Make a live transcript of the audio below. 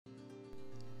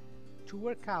To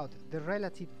work out the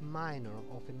relative minor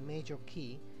of a major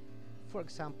key, for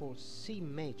example C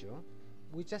major,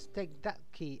 we just take that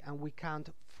key and we count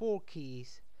 4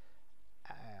 keys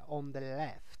on the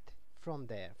left from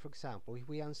there. For example, if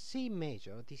we are on C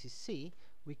major, this is C,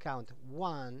 we count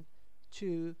 1,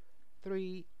 2,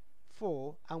 3,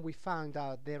 4, and we found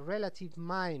out the relative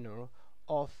minor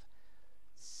of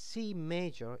C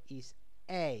major is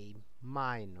A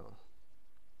minor.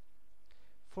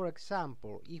 For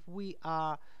example, if we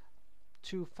are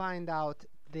to find out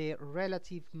the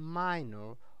relative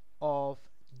minor of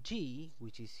G,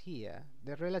 which is here,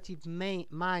 the relative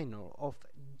minor of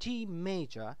G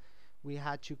major, we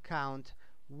had to count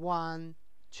 1,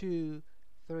 2,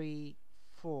 3,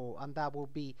 4, and that will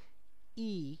be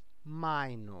E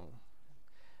minor.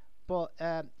 But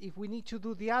if we need to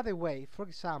do the other way, for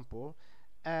example,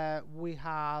 we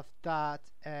have that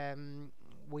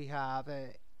we have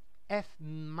F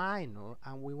minor,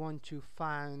 and we want to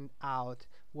find out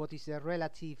what is the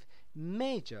relative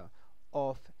major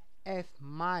of F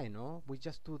minor. We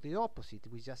just do the opposite.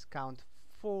 We just count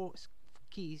 4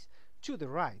 keys to the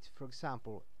right. For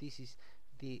example, this is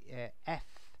the F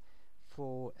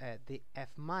for the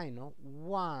F minor,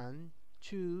 1,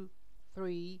 2,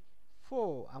 3,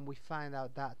 4, and we find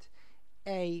out that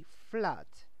A flat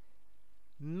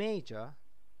major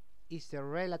is the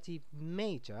relative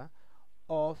major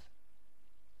of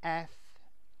F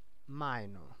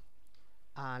minor.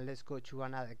 And let's go to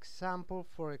another example.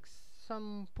 For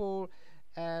example,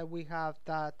 we have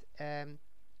that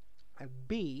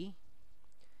B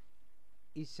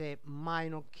is a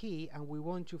minor key, and we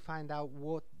want to find out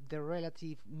what the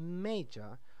relative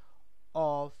major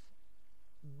of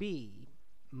B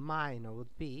minor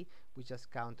would be. We just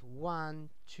count 1,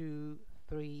 2,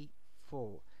 3,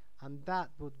 4, and that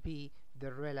would be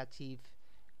the relative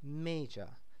major.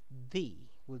 D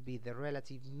would be the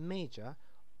relative major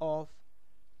of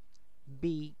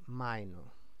B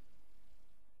minor.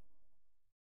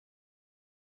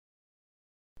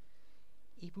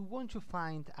 If we want to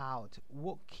find out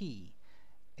what key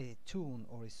a tune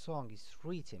or a song is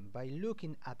written by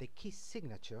looking at the key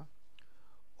signature,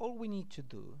 all we need to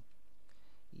do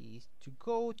is to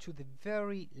go to the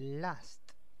very last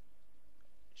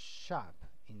sharp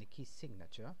in the key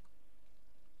signature,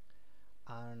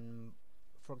 and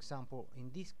for example,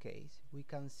 in this case, we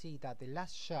can see that the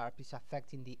last sharp is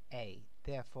affecting the A,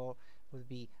 therefore will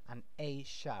be an A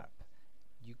sharp.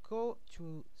 You go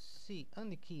to see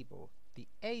on the keyboard the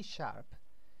A sharp,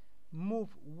 move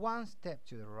 1 step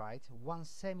to the right, 1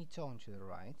 semitone to the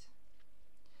right,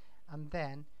 and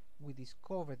then we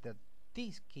discover that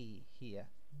this key here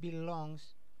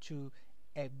belongs to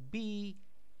a B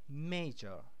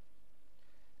major.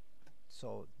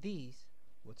 So this,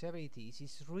 whatever it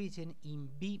is written in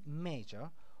B major,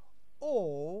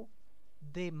 or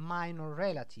the minor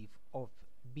relative of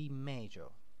B major.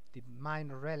 The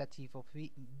minor relative of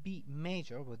B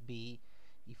major would be,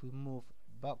 if we move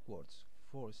backwards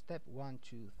 4 step, 1,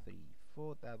 2, 3,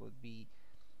 4, that would be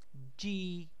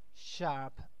G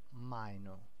sharp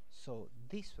minor. So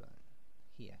this one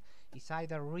here is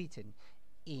either written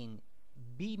in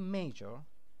B major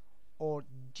or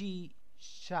G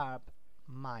sharp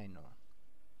minor.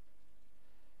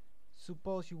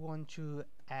 Suppose you want to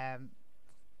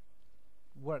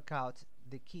work out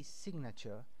the key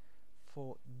signature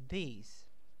for this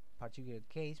particular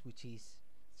case, which is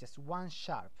just 1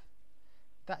 sharp.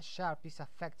 That sharp is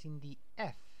affecting the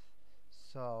F.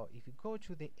 So if you go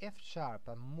to the F sharp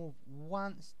and move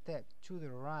 1 step to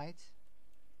the right,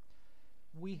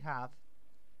 we have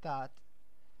that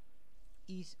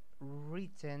is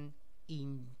written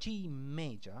in G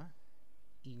major,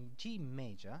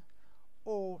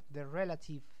 or the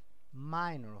relative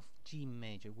minor of G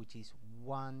major, which is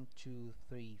 1, 2,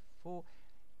 3, 4,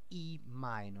 E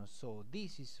minor. So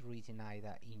this is written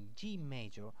either in G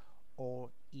major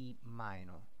or E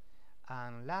minor.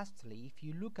 And lastly, if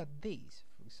you look at this,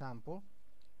 for example,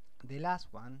 the last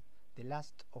one, the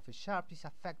last of a sharp is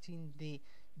affecting the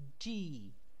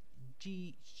G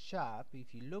sharp.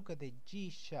 If you look at the G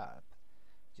sharp,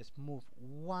 just move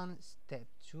 1 step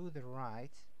to the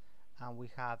right, and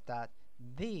we have that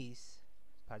this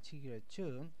particular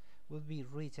tune will be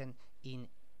written in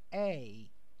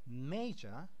A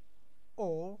major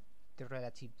or the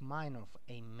relative minor of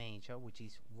A major, which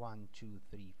is 1, 2,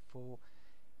 3, 4,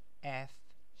 F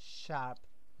sharp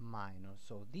minor.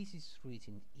 So this is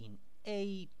written in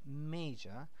A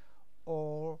major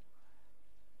or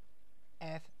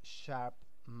F sharp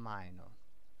minor.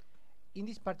 In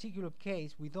this particular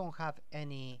case, we don't have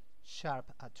any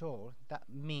sharp at all. That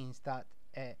means that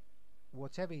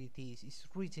whatever it is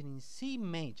written in C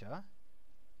major,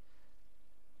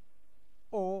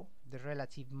 or the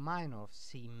relative minor of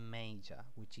C major,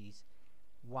 which is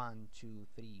 1, 2,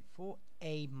 3, 4,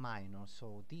 A minor.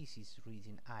 So this is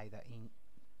written either in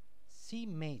C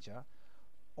major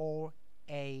or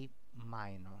A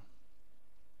minor.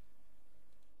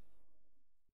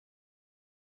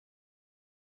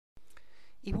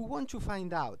 If we want to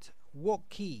find out what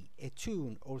key a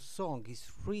tune or song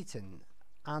is written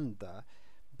under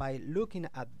by looking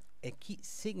at a key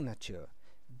signature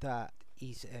that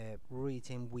is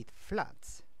written with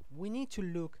flats, we need to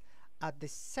look at the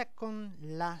second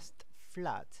last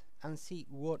flat and see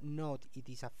what note it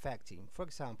is affecting. For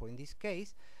example, in this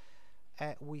case,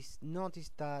 we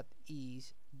notice that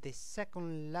is the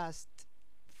second last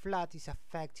flat is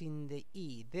affecting the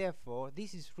E. Therefore,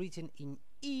 this is written in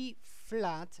E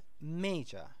flat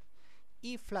major.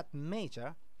 E flat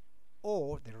major,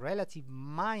 or the relative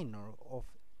minor of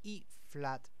E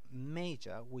flat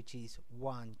major, which is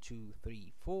 1, 2,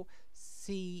 3, 4,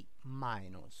 C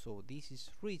minor. So this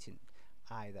is written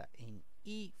either in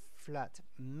E flat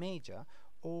major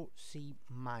or C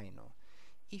minor.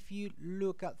 If you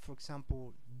look at, for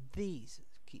example, this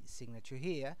key signature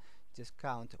here, just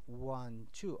count 1,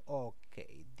 2.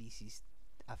 Okay, this is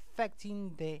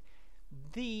affecting the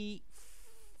D.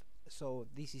 So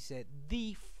this is a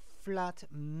D flat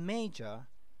major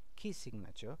key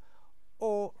signature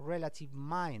or relative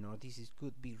minor. This is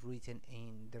could be written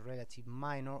in the relative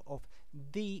minor of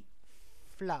D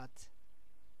flat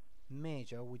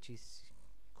major, which is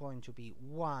going to be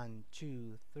 1,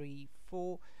 2, 3,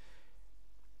 4,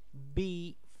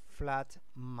 B flat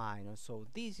minor. So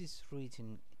this is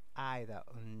written either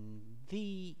on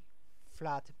D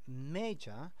flat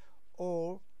major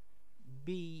or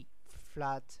B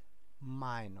flat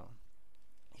minor.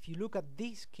 If you look at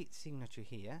this key signature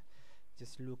here,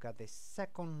 just look at the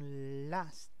second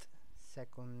last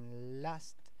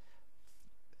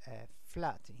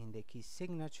flat in the key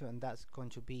signature, and that's going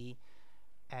to be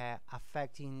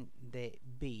affecting the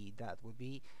B. That would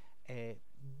be a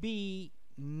B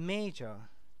major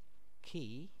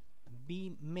key,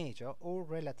 B major or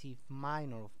relative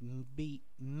minor of B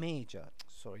major,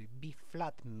 sorry, B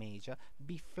flat major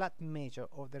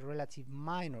or the relative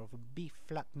minor of B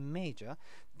flat major.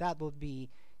 That would be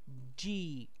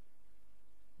G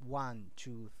 1,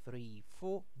 2, 3,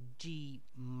 4, G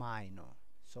minor.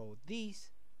 So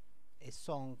this a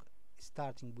song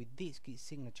starting with this key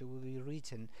signature will be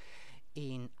written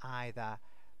in either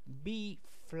B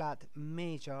flat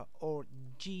major or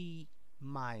G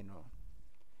minor.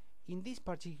 In this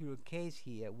particular case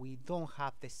here, we don't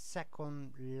have the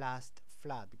second last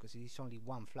flat because it is only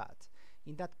one flat.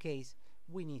 In that case,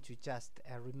 we need to just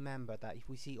remember that if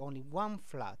we see only one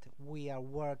flat, we are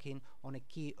working on a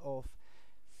key of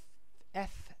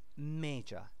F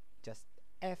major, just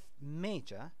F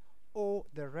major, or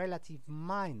the relative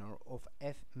minor of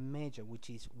F major, which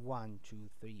is 1, 2,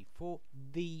 3, 4,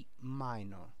 D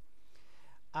minor.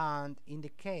 And in the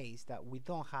case that we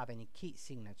don't have any key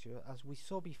signature, as we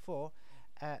saw before,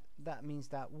 that means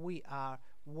that we are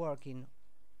working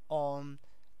on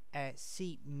a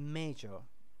C major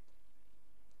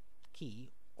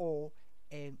key or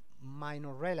a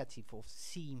minor relative of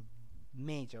C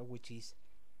major, which is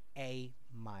A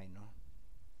minor.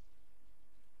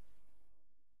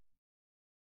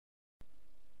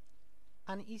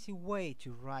 An easy way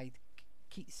to write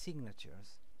key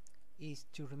signatures is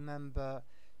to remember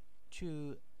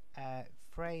two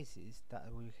phrases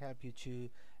that will help you to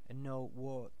know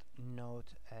what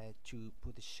note to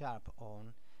put a sharp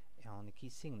on the key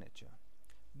signature.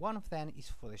 One of them is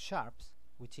for the sharps,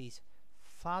 which is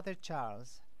Father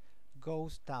Charles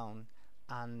goes down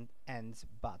and ends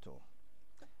battle.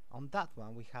 On that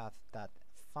one we have that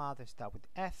Father start with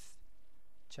F,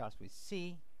 Charles with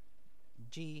C,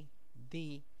 G,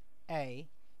 D, A,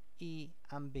 E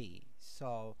and B.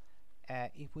 So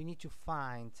if we need to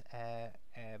find a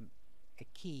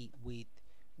key with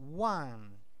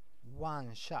one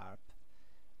sharp,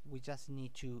 we just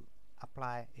need to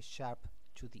apply a sharp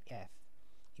to the F.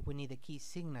 If we need a key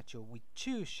signature with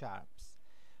two sharps,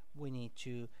 we need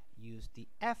to use the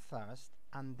F first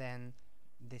and then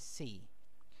the C.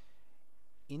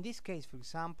 In this case, for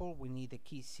example, we need a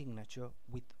key signature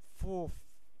with four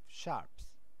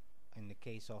sharps, in the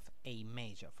case of A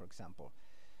major, for example.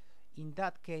 In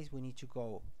that case, we need to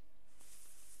go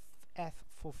F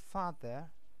for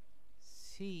father,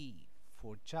 C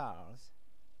for Charles,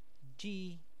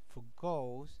 G for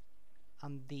goes,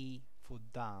 and D for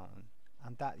down.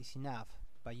 And that is enough.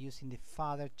 By using the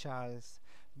Father Charles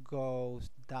goes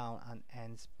down and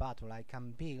ends battle, I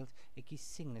can build a key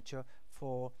signature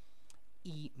for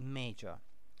E major.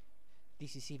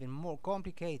 This is even more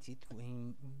complicated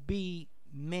in B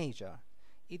major.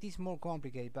 It is more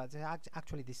complicated, but it's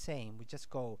actually the same. We just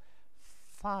go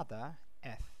Father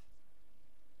F,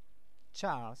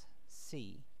 Charles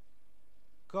C,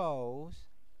 goes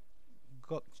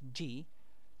G,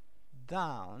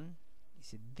 down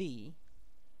is a D,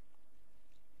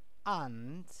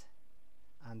 and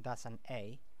that's an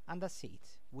A, and that's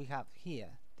it. We have here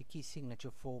the key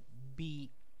signature for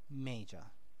B major.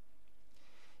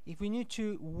 If we need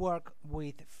to work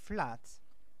with flats,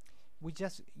 we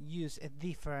just use a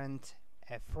different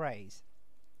phrase.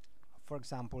 For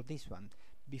example, this one: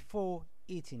 before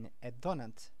eating a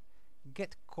donut,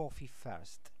 get coffee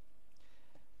first.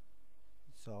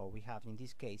 So we have in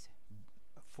this case,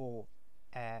 for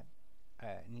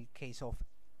in the case of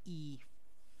E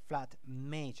flat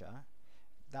major,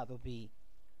 that will be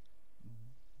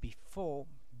before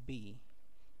B,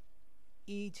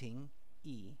 eating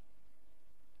E,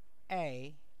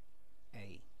 A,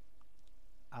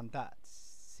 and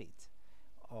that's it.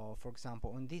 Or for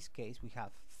example, in this case we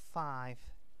have 5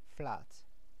 flats,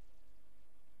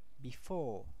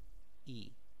 before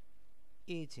E,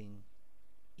 eating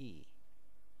E,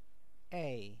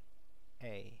 A,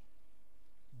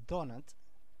 donut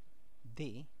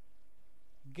D,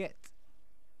 get.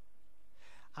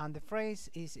 And the phrase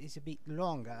is a bit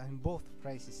longer, and both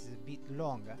phrases is a bit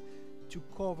longer, to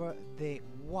cover the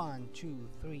 1, 2,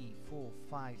 3, 4,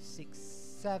 5, 6,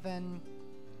 7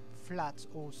 flats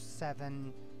or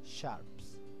 7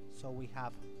 sharps. So we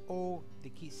have all the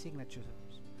key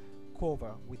signatures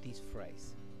covered with this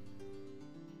phrase.